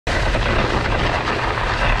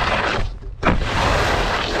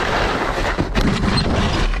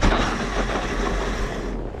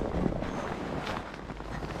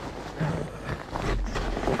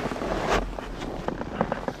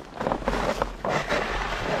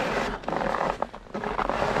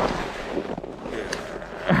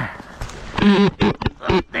Oh,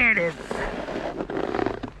 there it is.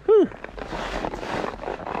 Whew.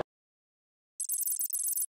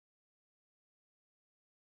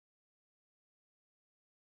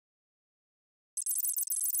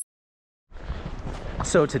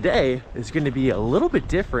 So today is going to be a little bit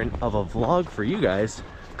different of a vlog for you guys.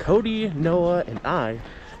 Cody, Noah, and I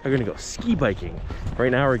are going to go ski biking.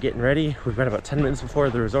 Right now we're getting ready. We've got about 10 minutes before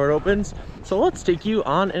the resort opens. So let's take you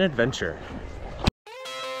on an adventure.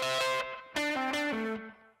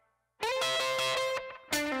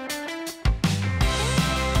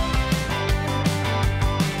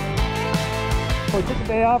 We took a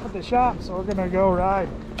day off at the shop, so we're gonna go ride.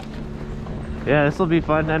 Yeah, this will be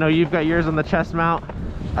fun. I know you've got yours on the chest mount.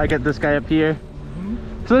 I got this guy up here.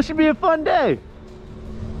 So this should be a fun day.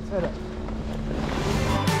 Let's hit it.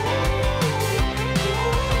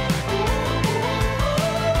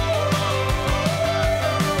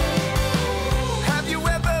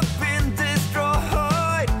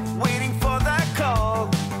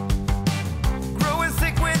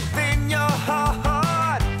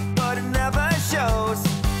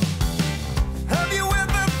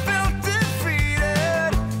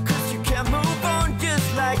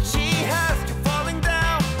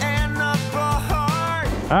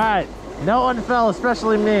 All right, no one fell,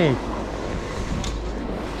 especially me. Did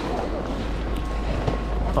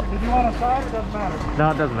you want a side or doesn't matter?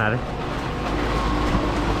 No, it doesn't matter.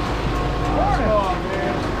 Oh,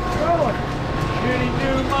 man. Any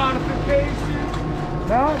new modifications?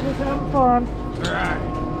 No, just having fun. All right.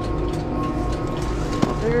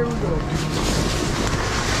 Here we go.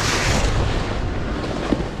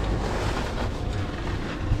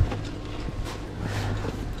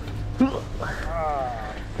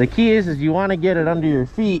 The key is you want to get it under your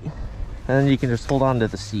feet, and then you can just hold on to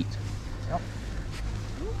the seat. Yep.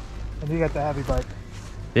 And you got the heavy bike.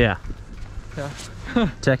 Yeah. Yeah.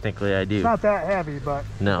 Technically, I do. It's not that heavy, but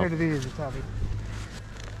no. compared to these, it's heavy.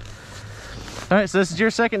 All right, so this is your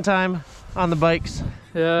second time on the bikes.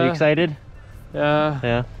 Yeah. Are you excited? Yeah.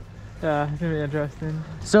 Yeah. Yeah, it's gonna be interesting.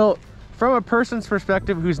 So, from a person's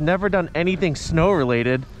perspective who's never done anything snow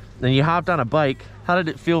related, then you hopped on a bike, how did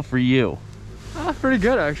it feel for you? Pretty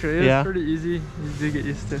good actually. It's Yeah. pretty easy to get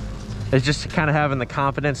used to. It's just kind of having the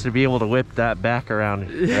confidence to be able to whip that back around,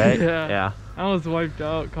 right? Yeah. Yeah. I was wiped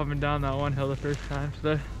out coming down that one hill the first time,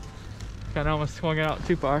 so I kind of almost swung it out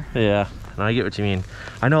too far. Yeah, no, I get what you mean.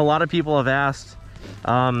 I know a lot of people have asked,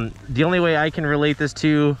 the only way I can relate this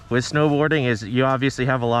to with snowboarding is you obviously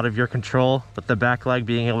have a lot of your control with the back leg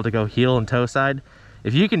being able to go heel and toe side.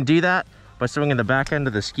 If you can do that by swinging the back end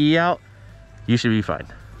of the ski out, you should be fine.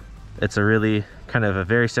 It's a really kind of a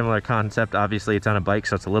very similar concept. Obviously it's on a bike,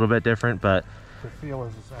 so it's a little bit different, but The feel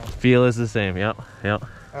is the same. feel is the same. Yep.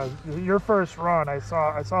 Your first run, I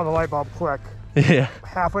saw the light bulb click. Yeah.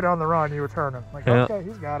 Halfway down the run, you were turning. Like, Yeah. okay,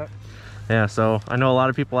 he's got it. Yeah, so I know a lot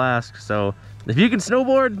of people ask, so if you can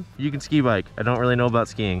snowboard, you can ski bike. I don't really know about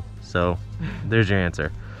skiing, so there's your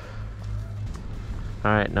answer.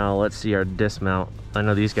 All right, now let's see our dismount. I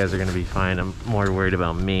know these guys are gonna be fine. I'm more worried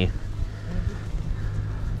about me.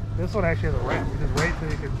 This one actually has a ramp. You just wait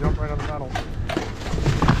till you can jump right on the pedal.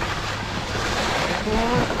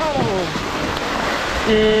 Oh.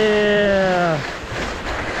 Yeah.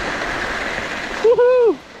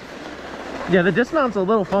 Woohoo! Yeah, the dismount's a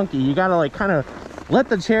little funky. You gotta like kind of let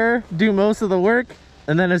the chair do most of the work,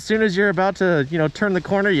 and then as soon as you're about to, you know, turn the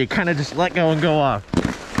corner, you kind of just let go and go off.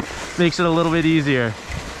 Makes it a little bit easier.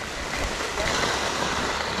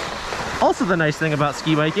 Also, the nice thing about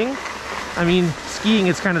ski biking, I mean, skiing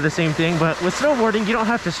is kind of the same thing, but with snowboarding, you don't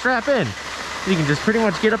have to strap in. You can just pretty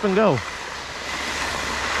much get up and go.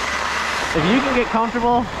 If you can get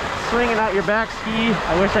comfortable swinging out your back ski,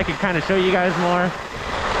 I wish I could kind of show you guys more.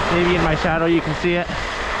 Maybe in my shadow you can see it.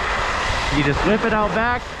 You just whip it out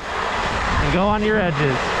back and go on your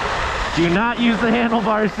edges. Do not use the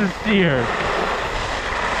handlebars to steer.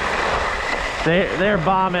 They're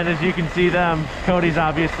bombing, as you can see them. Cody's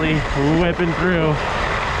obviously whipping through.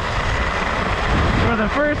 For the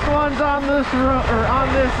first ones on this run.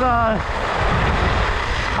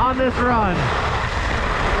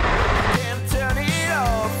 Can't turn it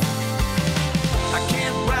off. I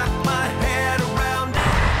can't wrap my head around it.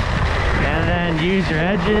 And then use your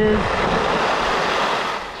edges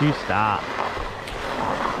to stop.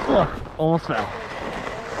 Ugh, almost fell.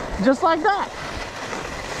 Just like that.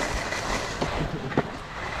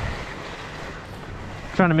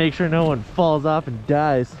 Trying to make sure no one falls off and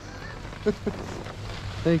dies.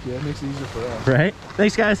 Thank you. That makes it easier for us. Right?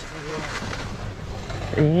 Thanks, guys.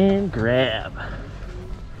 And grab.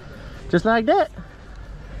 Just like that.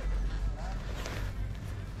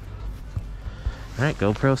 All right,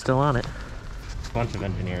 GoPro still on it. bunch of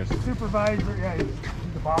engineers. Supervisor, yeah, he's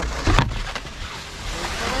the boss.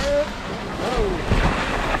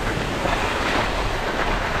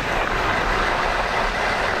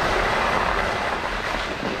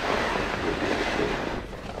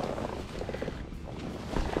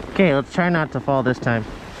 Okay, let's try not to fall this time.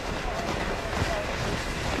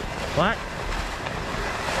 What?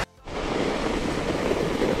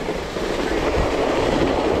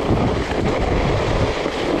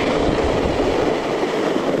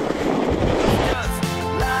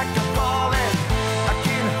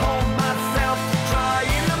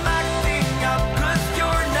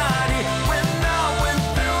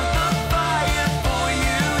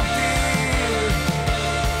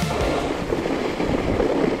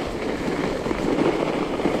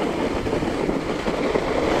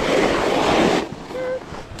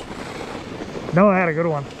 No, I had a good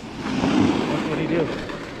one. What did he do?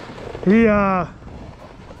 He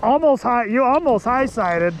almost high. You almost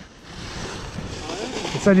high-sided.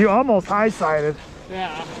 He said you almost high-sided.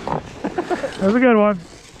 Yeah. That was a good one.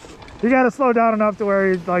 He got to slow down enough to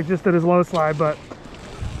where he like just did his low slide, but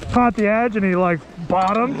caught the edge and he like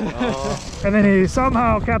bottomed, and then he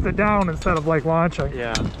somehow kept it down instead of like launching.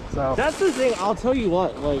 Yeah. So That's the thing. I'll tell you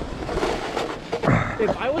what. Like,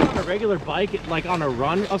 if I was on a regular bike, like on a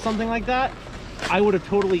run of something like that, I would have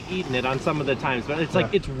totally eaten it on some of the times, but it's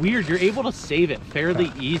like, it's weird. You're able to save it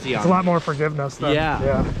fairly easy. It's a lot more forgiveness then.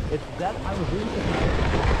 Yeah. It's that I was really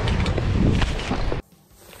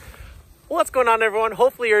What's going on, everyone?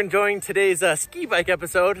 Hopefully you're enjoying today's ski bike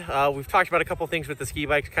episode. We've talked about a couple things with the ski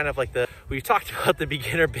bikes, kind of like we've talked about the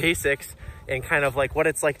beginner basics and kind of like what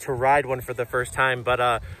it's like to ride one for the first time.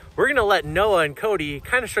 But we're gonna let Noah and Cody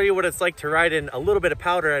kind of show you what it's like to ride in a little bit of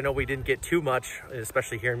powder. I know we didn't get too much,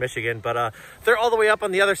 especially here in Michigan, but they're all the way up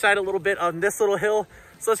on the other side a little bit on this little hill.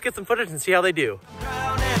 So let's get some footage and see how they do.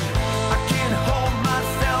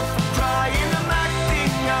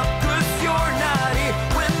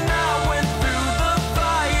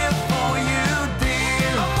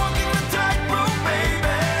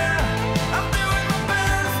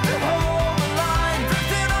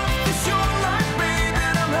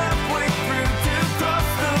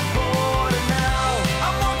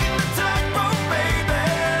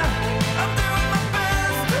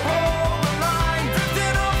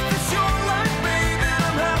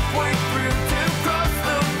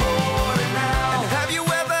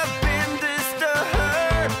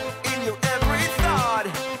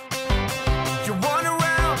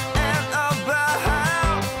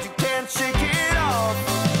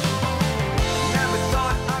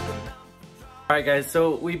 Alright guys,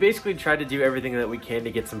 so we basically tried to do everything that we can to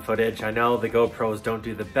get some footage. I know the GoPros don't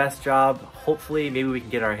do the best job. Hopefully maybe we can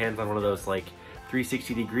get our hands on one of those like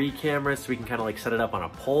 360-degree cameras so we can kind of like set it up on a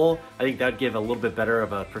pole. I think that'd give a little bit better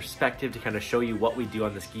of a perspective to kind of show you what we do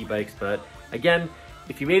on the ski bikes. But again,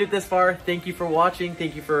 if you made it this far, thank you for watching.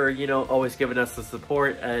 Thank you for, you know, always giving us the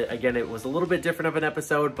support. Again, it was a little bit different of an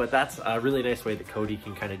episode, but that's a really nice way that Cody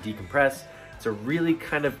can kind of decompress. It's a really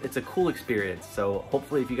it's a cool experience. So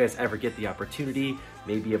hopefully if you guys ever get the opportunity,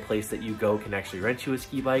 maybe a place that you go can actually rent you a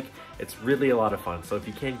ski bike. It's really a lot of fun. So if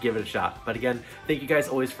you can, give it a shot. But again, thank you guys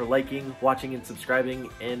always for liking, watching, and subscribing.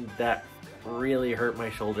 And that really hurt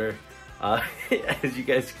my shoulder, as you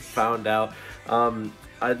guys found out.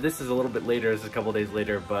 This is a little bit later, this is a couple days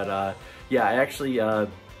later, but yeah, I actually,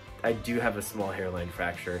 I do have a small hairline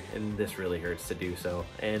fracture, and this really hurts to do so.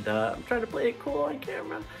 And I'm trying to play it cool on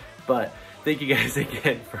camera. But thank you guys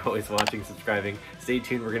again for always watching, subscribing. Stay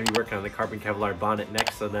tuned. We're going to be working on the Carbon Kevlar bonnet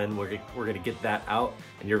next, so then we're going to get that out,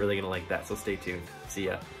 and you're really going to like that. So stay tuned. See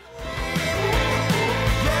ya.